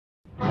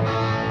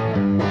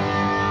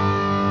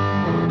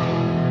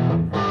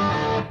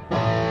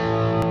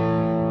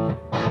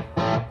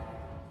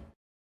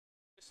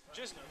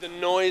Just the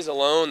noise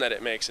alone that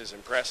it makes is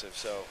impressive.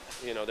 So,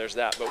 you know, there's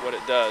that. But what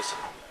it does.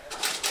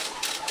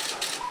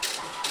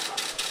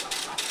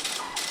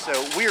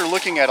 So we are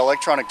looking at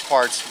electronic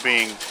parts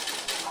being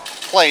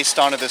placed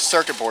onto this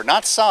circuit board,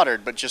 not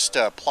soldered, but just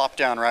plopped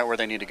down right where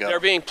they need to go. They're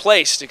being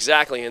placed,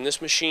 exactly, and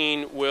this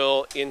machine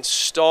will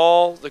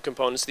install the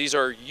components. These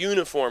are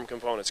uniform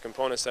components,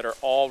 components that are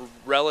all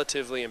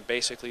relatively and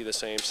basically the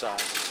same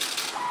size.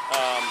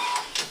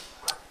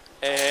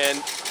 And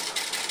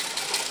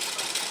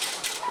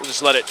we'll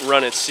just let it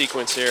run its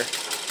sequence here.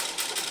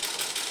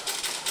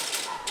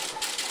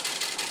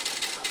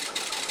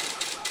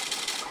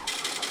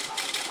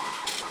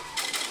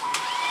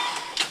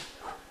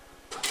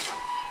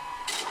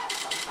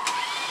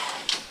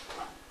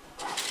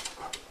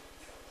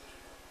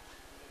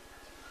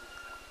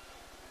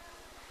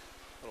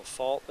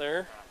 Fault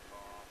there.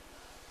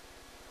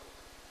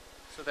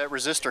 So that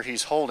resistor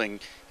he's holding,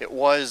 it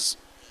was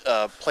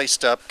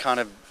placed up kind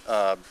of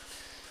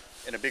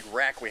in a big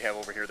rack we have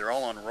over here. They're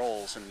all on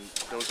rolls, and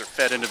those are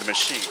fed into the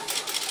machine.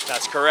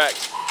 That's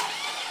correct.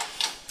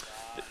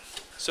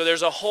 So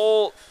there's a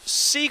whole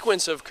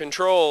sequence of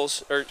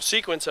controls, or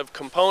sequence of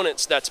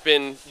components that's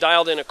been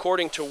dialed in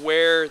according to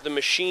where the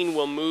machine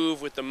will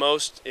move with the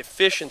most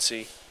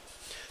efficiency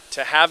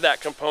to have that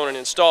component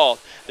installed.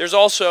 There's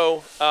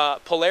also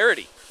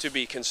polarity to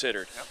be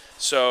considered. Yep.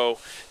 So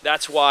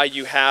that's why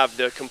you have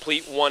the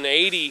complete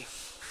 180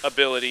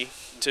 ability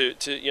to,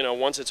 you know,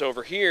 once it's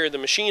over here, the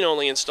machine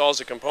only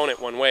installs a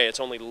component one way. It's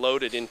only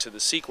loaded into the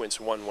sequence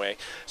one way.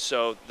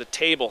 So the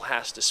table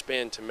has to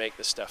spin to make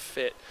the stuff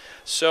fit.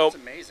 So that's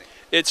amazing.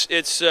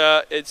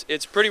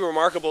 It's pretty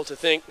remarkable to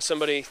think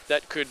somebody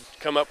that could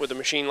come up with a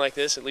machine like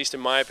this, at least in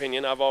my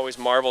opinion. I've always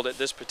marveled at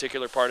this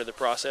particular part of the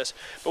process.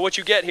 But what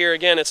you get here,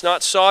 again, it's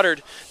not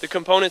soldered. The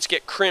components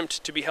get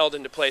crimped to be held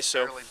into place.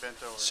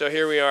 So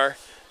here we are.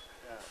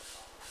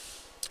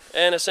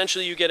 And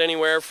essentially you get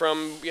anywhere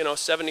from, you know,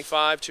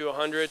 75 to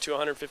 100 to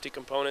 150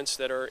 components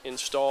that are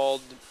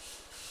installed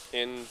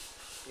in,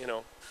 you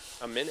know,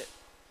 a minute.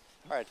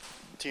 All right,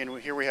 Tian,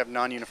 here we have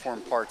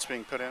non-uniform parts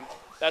being put in.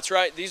 That's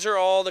right. These are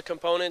all the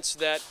components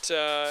that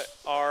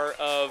are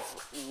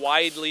of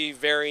widely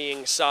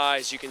varying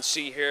size. You can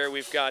see here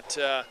we've got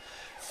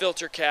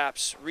filter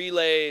caps,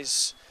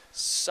 relays,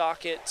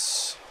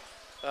 sockets.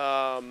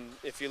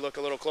 If you look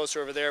a little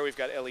closer over there, we've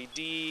got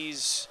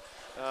LEDs.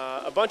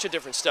 A bunch of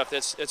different stuff.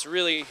 That's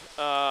really,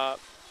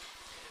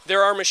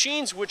 there are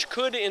machines which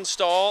could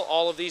install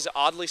all of these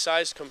oddly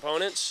sized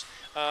components,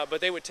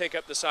 but they would take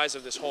up the size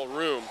of this whole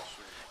room.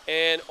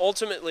 And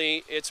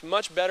ultimately, it's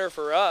much better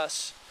for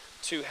us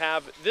to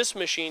have this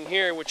machine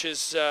here, which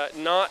is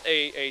not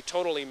a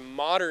totally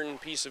modern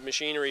piece of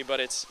machinery, but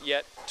it's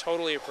yet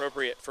totally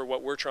appropriate for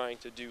what we're trying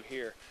to do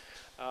here.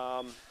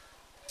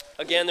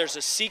 Again, there's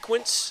a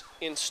sequence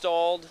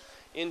installed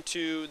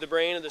into the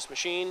brain of this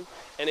machine,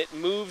 and it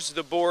moves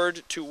the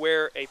board to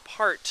where a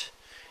part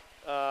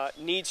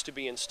needs to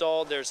be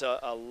installed. There's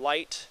a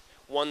light,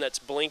 one that's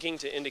blinking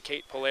to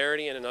indicate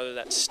polarity, and another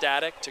that's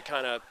static to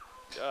kind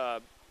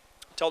of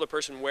tell the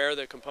person where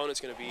the component's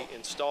going to be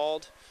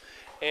installed.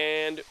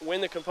 And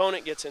when the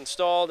component gets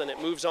installed and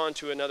it moves on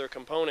to another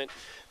component,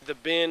 the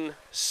bin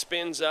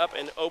spins up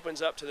and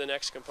opens up to the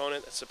next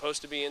component that's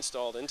supposed to be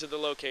installed into the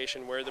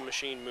location where the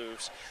machine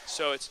moves.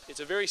 So it's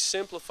a very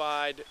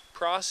simplified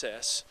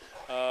process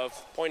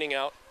of pointing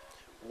out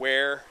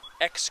where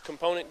X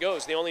component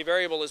goes. The only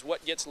variable is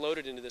what gets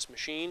loaded into this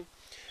machine,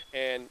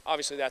 and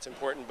obviously that's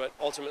important, but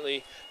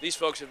ultimately these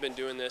folks have been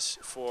doing this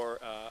for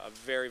a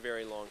very,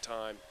 very long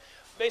time.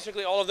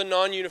 Basically all of the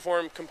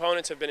non-uniform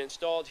components have been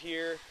installed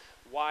here.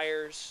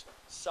 Wires,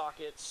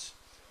 sockets,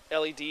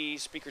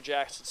 LEDs, speaker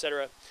jacks,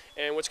 etc.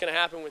 And what's going to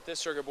happen with this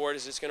circuit board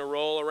is it's going to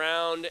roll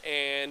around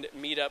and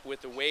meet up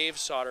with the wave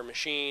solder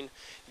machine.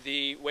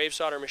 The wave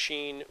solder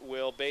machine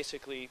will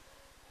basically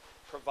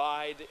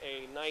provide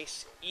a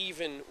nice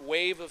even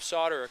wave of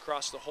solder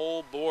across the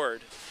whole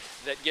board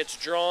that gets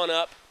drawn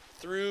up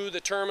through the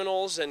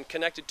terminals and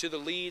connected to the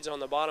leads on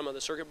the bottom of the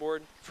circuit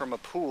board. From a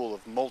pool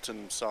of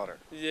molten solder.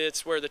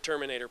 It's where the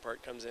Terminator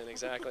part comes in,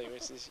 exactly.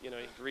 You know,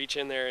 you reach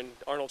in there and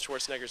Arnold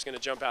Schwarzenegger's going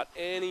to jump out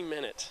any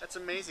minute. That's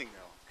amazing,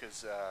 though,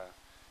 because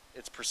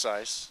it's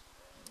precise.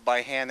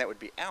 By hand, that would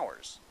be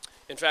hours.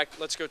 In fact,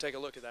 let's go take a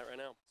look at that right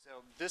now.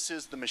 So this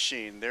is the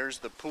machine. There's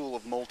the pool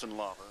of molten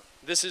lava.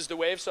 This is the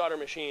wave solder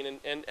machine,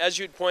 and as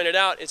you'd pointed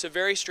out, it's a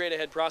very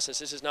straight-ahead process.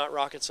 This is not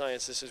rocket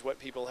science. This is what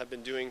people have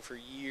been doing for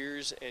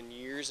years and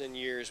years and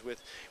years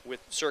with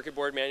circuit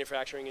board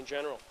manufacturing in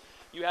general.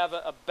 You have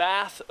a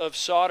bath of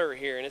solder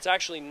here, and it's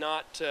actually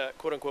not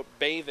quote-unquote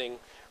bathing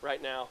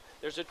right now.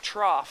 There's a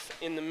trough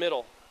in the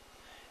middle,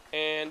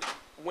 and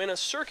when a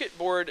circuit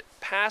board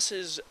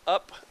passes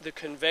up the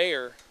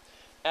conveyor,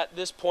 at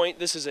this point,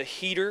 this is a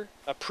heater,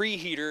 a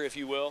preheater, if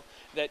you will,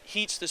 that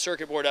heats the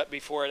circuit board up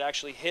before it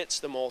actually hits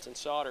the molten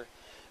solder.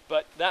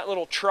 But that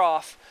little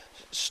trough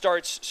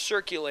starts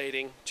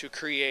circulating to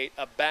create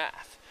a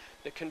bath.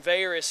 The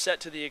conveyor is set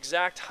to the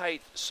exact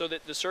height so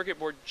that the circuit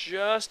board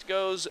just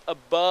goes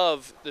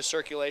above the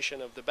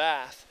circulation of the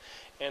bath.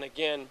 And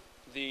again,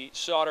 the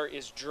solder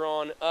is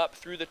drawn up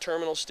through the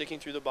terminal sticking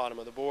through the bottom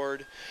of the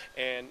board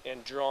and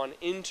drawn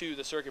into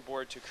the circuit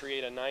board to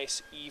create a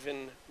nice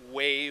even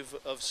wave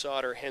of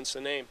solder, hence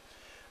the name.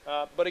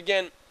 But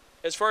again,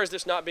 as far as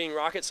this not being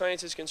rocket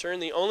science is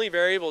concerned, the only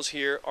variables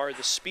here are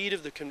the speed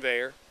of the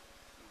conveyor,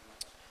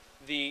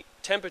 the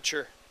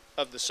temperature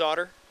of the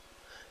solder,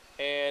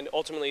 and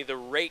ultimately the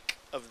rake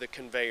of the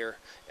conveyor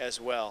as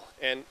well.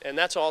 And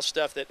that's all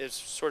stuff that has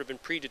sort of been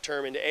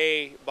predetermined,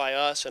 by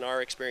us and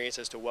our experience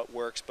as to what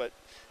works, but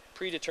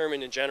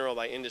predetermined in general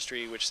by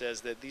industry, which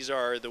says that these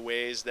are the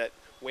ways that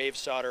wave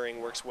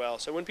soldering works well.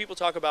 So when people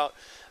talk about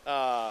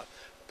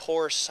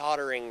poor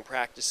soldering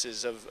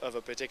practices of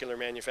a particular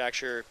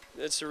manufacturer,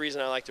 that's the reason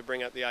I like to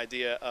bring up the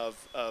idea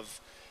of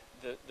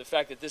the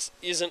fact that this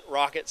isn't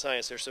rocket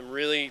science. There's some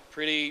really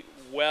pretty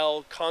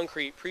well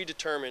concrete,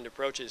 predetermined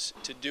approaches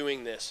to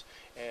doing this,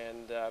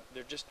 and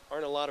there just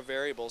aren't a lot of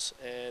variables,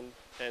 and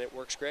it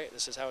works great.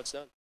 This is how it's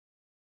done.